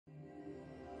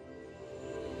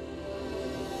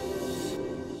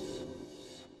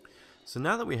So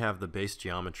now that we have the base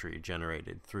geometry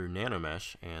generated through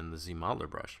NanoMesh and the ZModeler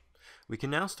brush, we can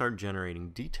now start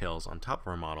generating details on top of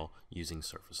our model using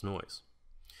surface noise.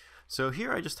 So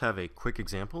here I just have a quick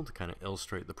example to kind of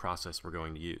illustrate the process we're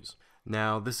going to use.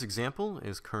 Now this example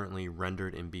is currently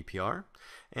rendered in BPR,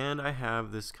 and I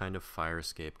have this kind of fire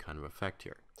escape kind of effect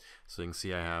here. So you can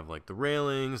see I have like the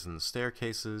railings and the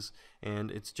staircases, and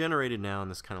it's generated now in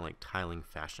this kind of like tiling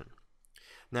fashion.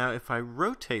 Now if I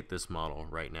rotate this model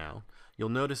right now, you'll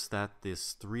notice that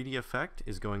this 3D effect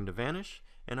is going to vanish,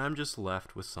 and I'm just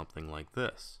left with something like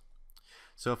this.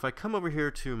 So if I come over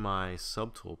here to my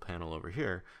subtool panel over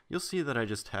here, you'll see that I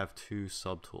just have two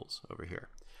subtools over here.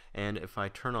 And if I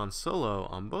turn on solo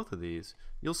on both of these,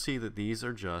 you'll see that these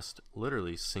are just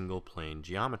literally single plane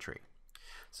geometry.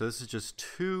 So this is just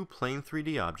two plane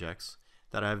 3D objects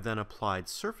that I've then applied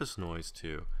surface noise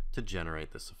to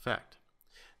generate this effect.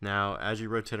 Now as you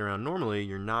rotate around normally,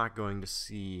 you're not going to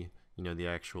see the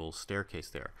actual staircase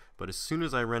there. But as soon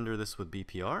as I render this with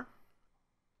BPR,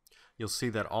 you'll see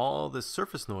that all this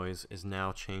surface noise is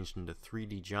now changed into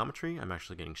 3D geometry. I'm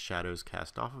actually getting shadows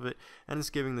cast off of it, and it's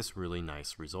giving this really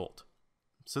nice result.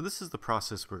 So this is the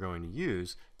process we're going to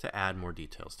use to add more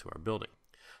details to our building.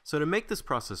 So to make this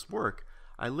process work,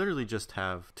 I literally just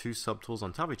have two subtools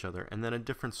on top of each other and then a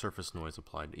different surface noise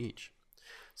applied to each.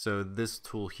 So this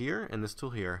tool here and this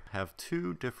tool here have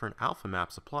two different alpha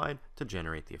maps applied to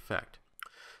generate the effect.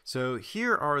 So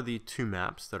here are the two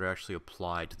maps that are actually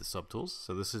applied to the subtools.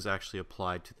 So this is actually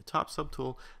applied to the top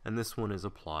subtool, and this one is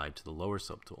applied to the lower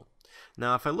subtool.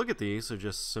 Now if I look at these, they're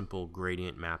just simple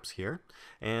gradient maps here,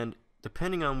 and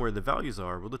depending on where the values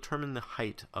are will determine the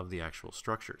height of the actual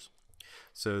structures.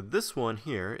 So this one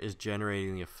here is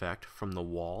generating the effect from the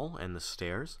wall and the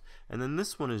stairs, and then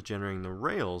this one is generating the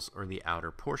rails or the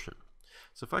outer portion.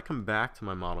 So if I come back to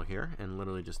my model here and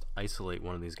literally just isolate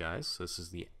one of these guys, so this is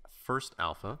the first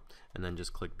alpha, and then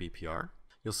just click BPR,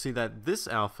 you'll see that this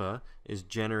alpha is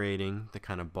generating the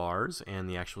kind of bars and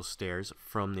the actual stairs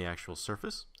from the actual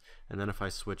surface. And then if I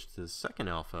switch to the second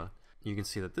alpha, you can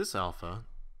see that this alpha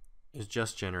is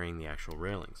just generating the actual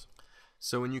railings.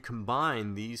 So when you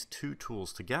combine these two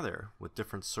tools together with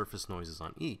different surface noises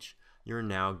on each, you're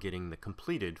now getting the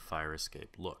completed fire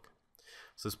escape look.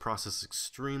 So this process is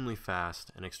extremely fast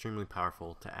and extremely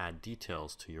powerful to add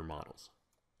details to your models.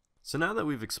 So now that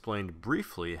we've explained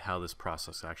briefly how this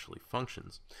process actually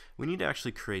functions, we need to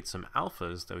actually create some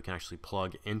alphas that we can actually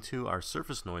plug into our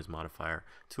surface noise modifier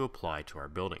to apply to our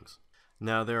buildings.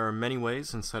 Now there are many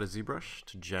ways inside of ZBrush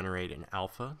to generate an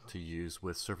alpha to use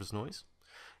with surface noise.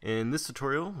 In this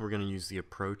tutorial, we're going to use the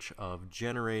approach of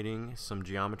generating some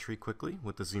geometry quickly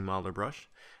with the ZModeler brush,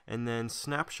 and then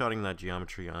snapshotting that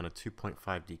geometry on a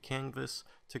 2.5D canvas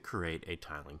to create a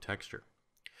tiling texture.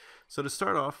 So to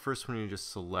start off, first we need to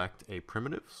just select a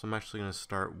primitive. So I'm actually going to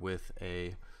start with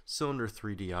a cylinder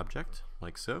 3D object,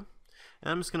 like so.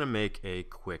 And I'm just going to make a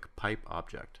quick pipe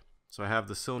object. So I have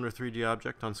the cylinder 3D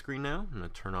object on screen now. I'm going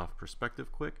to turn off perspective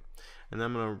quick. And then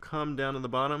I'm going to come down to the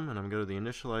bottom and I'm going to go to the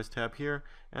initialize tab here,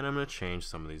 and I'm going to change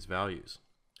some of these values.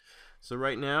 So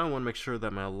right now I want to make sure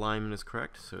that my alignment is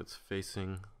correct, so it's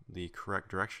facing the correct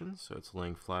direction. So it's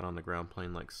laying flat on the ground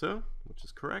plane like so, which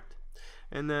is correct.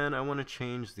 And then I want to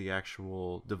change the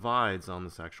actual divides on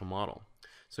this actual model.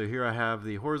 So here I have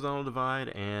the horizontal divide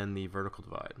and the vertical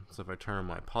divide. So if I turn on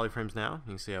my polyframes now,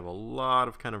 you can see I have a lot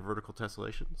of kind of vertical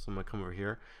tessellation. So I'm going to come over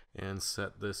here and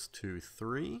set this to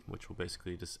 3, which will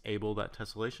basically disable that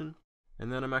tessellation.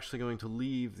 And then I'm actually going to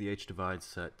leave the H divide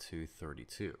set to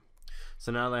 32.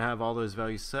 So now that I have all those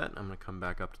values set, I'm going to come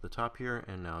back up to the top here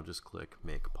and now just click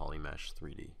Make Polymesh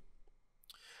 3D.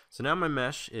 So now my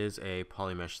mesh is a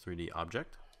Polymesh 3D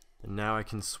object. And now I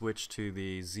can switch to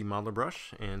the ZModeler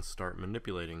brush and start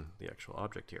manipulating the actual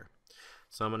object here.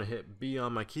 So I'm going to hit B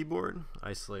on my keyboard,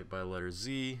 isolate by letter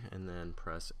Z, and then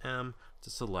press M to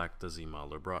select the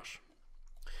ZModeler brush.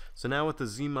 So now with the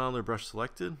ZModeler brush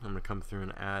selected, I'm going to come through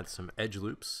and add some edge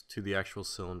loops to the actual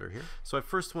cylinder here. So I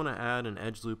first want to add an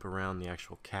edge loop around the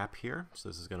actual cap here. So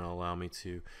this is going to allow me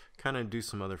to kind of do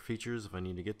some other features if I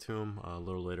need to get to them a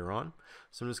little later on.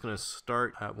 So I'm just going to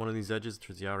start at one of these edges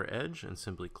towards the outer edge and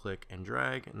simply click and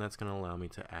drag, and that's going to allow me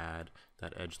to add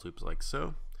that edge loop like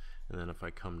so. And then if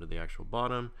I come to the actual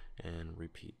bottom and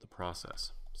repeat the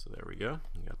process. So there we go,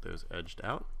 you got those edged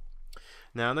out.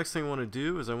 Now next thing I want to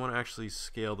do is I want to actually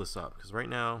scale this up, because right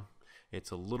now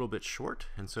it's a little bit short,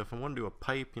 and so if I want to do a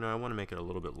pipe, I want to make it a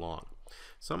little bit long.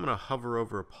 So I'm going to hover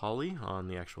over a poly on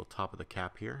the actual top of the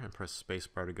cap here and press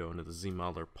spacebar to go into the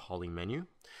ZModeler poly menu,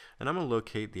 and I'm going to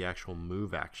locate the actual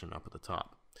move action up at the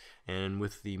top. And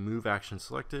with the move action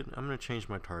selected, I'm going to change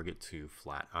my target to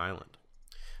flat island.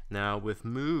 Now with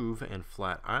move and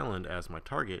flat island as my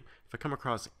target, if I come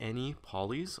across any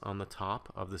polys on the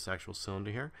top of this actual cylinder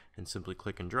here and simply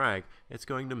click and drag, it's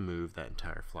going to move that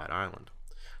entire flat island.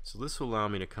 So this will allow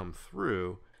me to come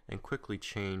through and quickly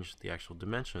change the actual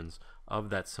dimensions of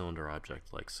that cylinder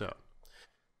object like so.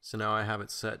 So now I have it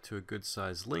set to a good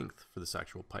size length for this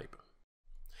actual pipe.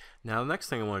 Now the next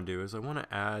thing I want to do is I want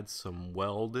to add some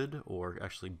welded or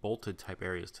actually bolted type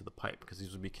areas to the pipe, because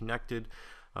these would be connected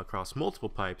across multiple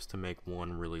pipes to make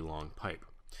one really long pipe.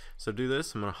 So to do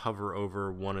this, I'm going to hover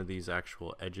over one of these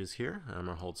actual edges here, and I'm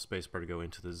going to hold spacebar to go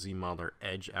into the ZModeler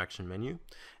edge action menu,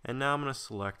 and now I'm going to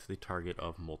select the target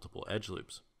of multiple edge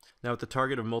loops. Now with the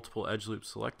target of multiple edge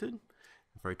loops selected,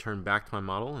 if I turn back to my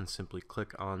model and simply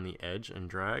click on the edge and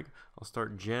drag, I'll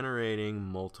start generating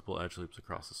multiple edge loops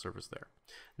across the surface there.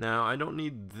 Now I don't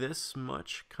need this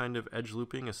much kind of edge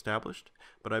looping established,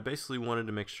 but I basically wanted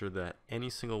to make sure that any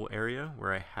single area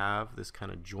where I have this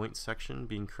kind of joint section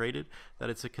being created, that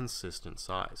it's a consistent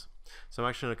size. So I'm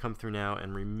actually going to come through now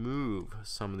and remove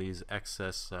some of these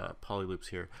excess poly loops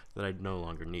here that I no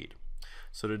longer need.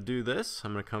 So to do this,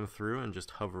 I'm going to come through and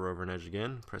just hover over an edge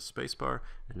again, press spacebar,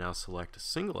 and now select a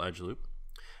single edge loop.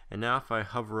 And now if I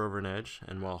hover over an edge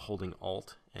and while holding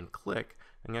Alt and click,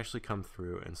 I can actually come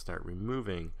through and start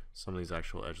removing some of these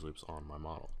actual edge loops on my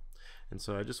model. And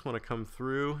so I just want to come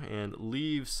through and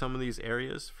leave some of these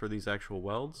areas for these actual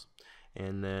welds,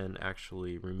 and then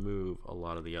actually remove a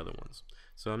lot of the other ones.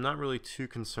 So I'm not really too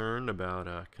concerned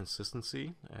about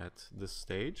consistency at this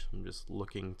stage. I'm just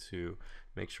looking to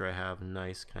make sure I have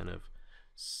nice kind of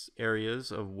areas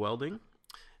of welding.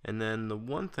 And then the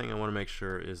one thing I want to make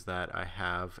sure is that I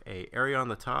have an area on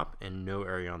the top and no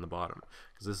area on the bottom,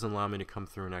 because this will allow me to come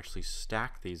through and actually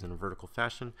stack these in a vertical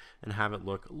fashion and have it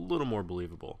look a little more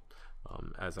believable,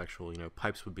 as actual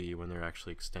pipes would be when they're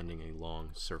actually extending a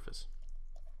long surface.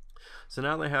 So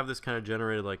now that I have this kind of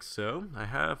generated like so, I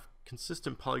have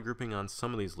consistent polygrouping on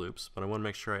some of these loops, but I want to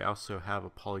make sure I also have a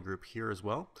polygroup here as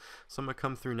well. So I'm going to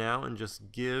come through now and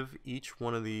just give each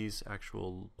one of these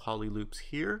actual poly loops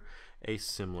here a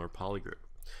similar polygroup.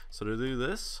 So to do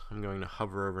this, I'm going to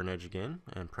hover over an edge again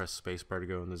and press spacebar to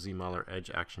go in the ZModeler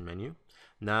edge action menu.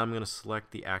 Now I'm going to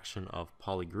select the action of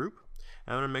polygroup,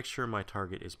 and I'm going to make sure my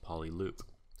target is polyloop.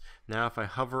 Now if I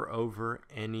hover over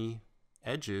any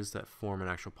edges that form an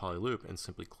actual poly loop and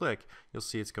simply click, you'll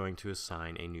see it's going to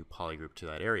assign a new polygroup to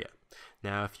that area.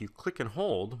 Now if you click and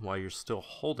hold while you're still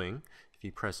holding, if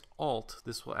you press Alt,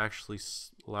 this will actually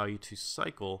allow you to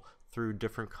cycle through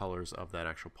different colors of that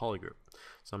actual polygroup.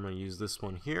 So I'm going to use this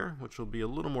one here, which will be a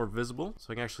little more visible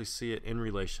so I can actually see it in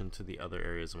relation to the other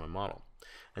areas of my model.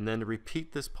 And then to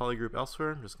repeat this polygroup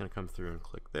elsewhere, I'm just going to come through and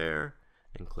click there,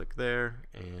 and click there,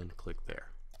 and click there.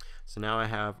 So now I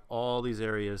have all these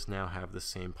areas now have the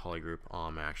same polygroup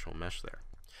on my actual mesh there.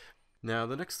 Now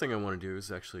the next thing I want to do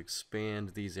is actually expand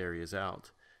these areas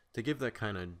out to give that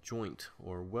kind of joint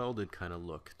or welded kind of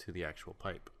look to the actual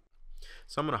pipe.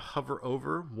 So I'm going to hover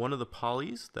over one of the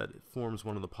polys that forms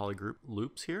one of the polygroup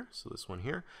loops here. So this one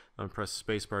here. I'm going to press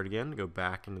spacebar again to go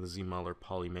back into the ZModeler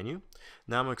poly menu.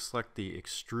 Now I'm going to select the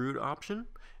extrude option,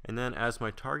 and then as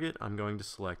my target I'm going to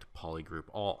select polygroup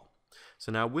all.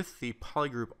 So now with the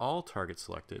polygroup all target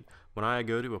selected, when I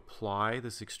go to apply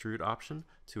this extrude option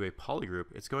to a polygroup,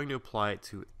 it's going to apply it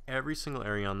to every single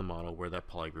area on the model where that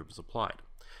polygroup is applied.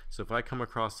 So if I come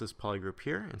across this polygroup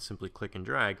here and simply click and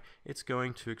drag, it's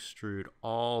going to extrude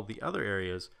all the other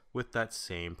areas with that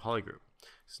same polygroup.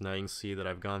 So now you can see that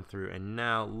I've gone through and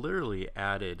now literally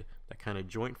added that kind of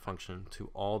joint function to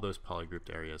all those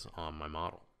polygrouped areas on my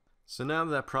model. So now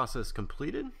that process is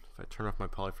completed, if I turn off my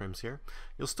polyframes here,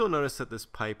 you'll still notice that this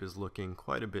pipe is looking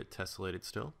quite a bit tessellated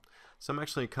still. So I'm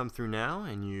actually going to come through now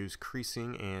and use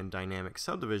creasing and dynamic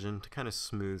subdivision to kind of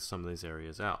smooth some of these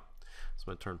areas out. So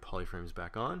I'm going to turn polyframes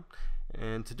back on,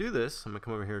 and to do this I'm going to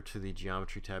come over here to the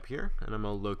geometry tab here, and I'm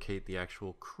going to locate the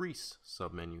actual crease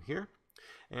submenu here.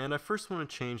 And I first want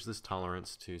to change this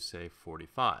tolerance to say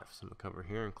 45. So I'm going to come over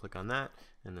here and click on that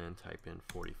and then type in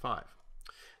 45.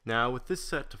 Now with this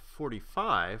set to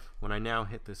 45, when I now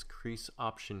hit this crease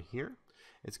option here,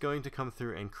 it's going to come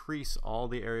through and crease all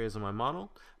the areas of my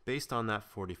model based on that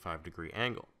 45-degree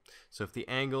angle. So if the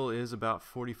angle is about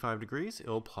 45 degrees,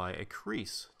 it'll apply a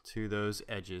crease to those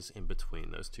edges in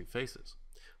between those two faces.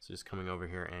 So just coming over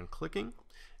here and clicking,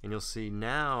 and you'll see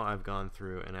now I've gone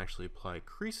through and actually applied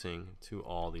creasing to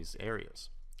all these areas.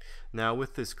 Now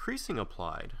with this creasing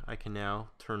applied, I can now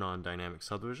turn on dynamic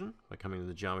subdivision by coming to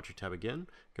the geometry tab again,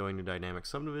 going to dynamic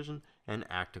subdivision, and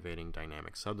activating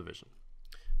dynamic subdivision.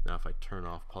 Now if I turn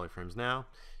off polyframes now,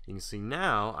 You can see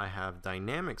now I have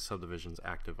dynamic subdivisions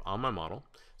active on my model,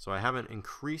 so I haven't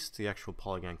increased the actual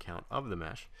polygon count of the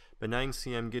mesh, but now you can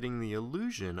see I'm getting the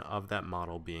illusion of that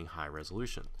model being high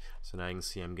resolution. So now you can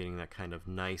see I'm getting that kind of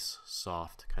nice,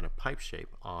 soft kind of pipe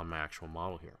shape on my actual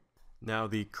model here. Now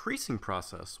the creasing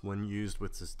process, when used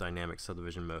with this dynamic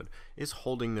subdivision mode, is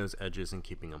holding those edges and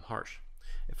keeping them harsh.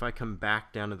 If I come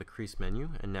back down to the crease menu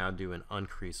and now do an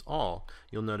uncrease all,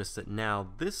 you'll notice that now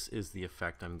this is the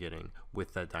effect I'm getting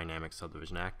with that dynamic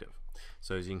subdivision active.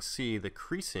 So as you can see, the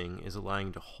creasing is allowing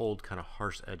you to hold kind of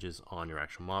harsh edges on your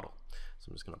actual model. So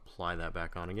I'm just going to apply that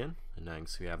back on again, and now you can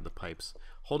see we have the pipes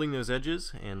holding those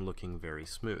edges and looking very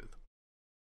smooth.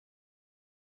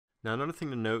 Now another thing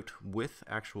to note with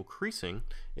actual creasing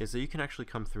is that you can actually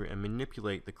come through and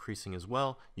manipulate the creasing as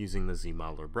well using the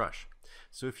ZModeler brush.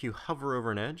 So if you hover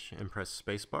over an edge and press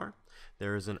spacebar,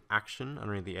 there is an action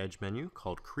underneath the edge menu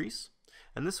called Crease,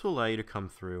 and this will allow you to come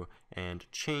through and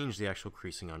change the actual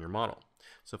creasing on your model.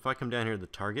 So if I come down here to the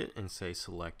target and say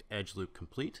select edge loop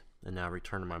complete and now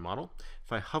return to my model,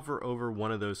 if I hover over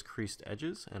one of those creased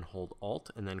edges and hold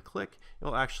Alt and then click, it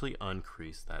will actually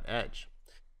uncrease that edge.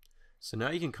 So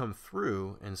now you can come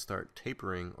through and start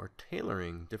tapering or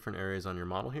tailoring different areas on your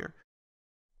model here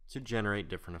to generate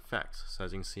different effects. So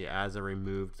as you can see, as I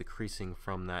removed the creasing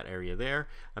from that area there,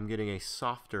 I'm getting a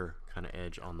softer kind of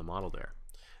edge on the model there.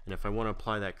 And if I want to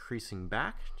apply that creasing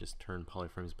back, just turn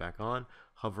polyframes back on,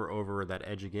 hover over that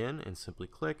edge again and simply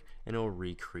click, and it will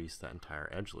re-crease that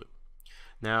entire edge loop.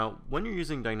 Now, when you're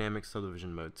using dynamic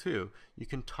subdivision mode 2, you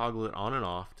can toggle it on and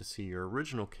off to see your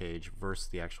original cage versus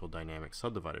the actual dynamic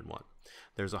subdivided one.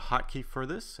 There's a hotkey for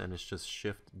this, and it's just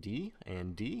Shift D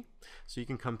and D. So you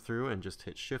can come through and just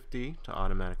hit Shift D to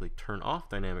automatically turn off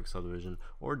dynamic subdivision,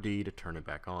 or D to turn it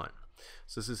back on.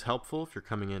 So this is helpful if you're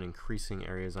coming in and creasing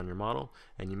areas on your model,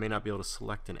 and you may not be able to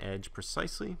select an edge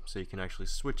precisely, so you can actually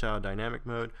switch out of dynamic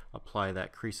mode, apply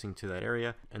that creasing to that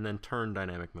area, and then turn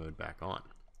dynamic mode back on.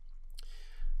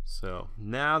 So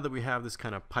now that we have this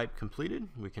kind of pipe completed,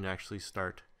 we can actually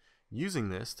start using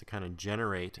this to kind of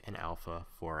generate an alpha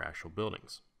for our actual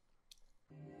buildings.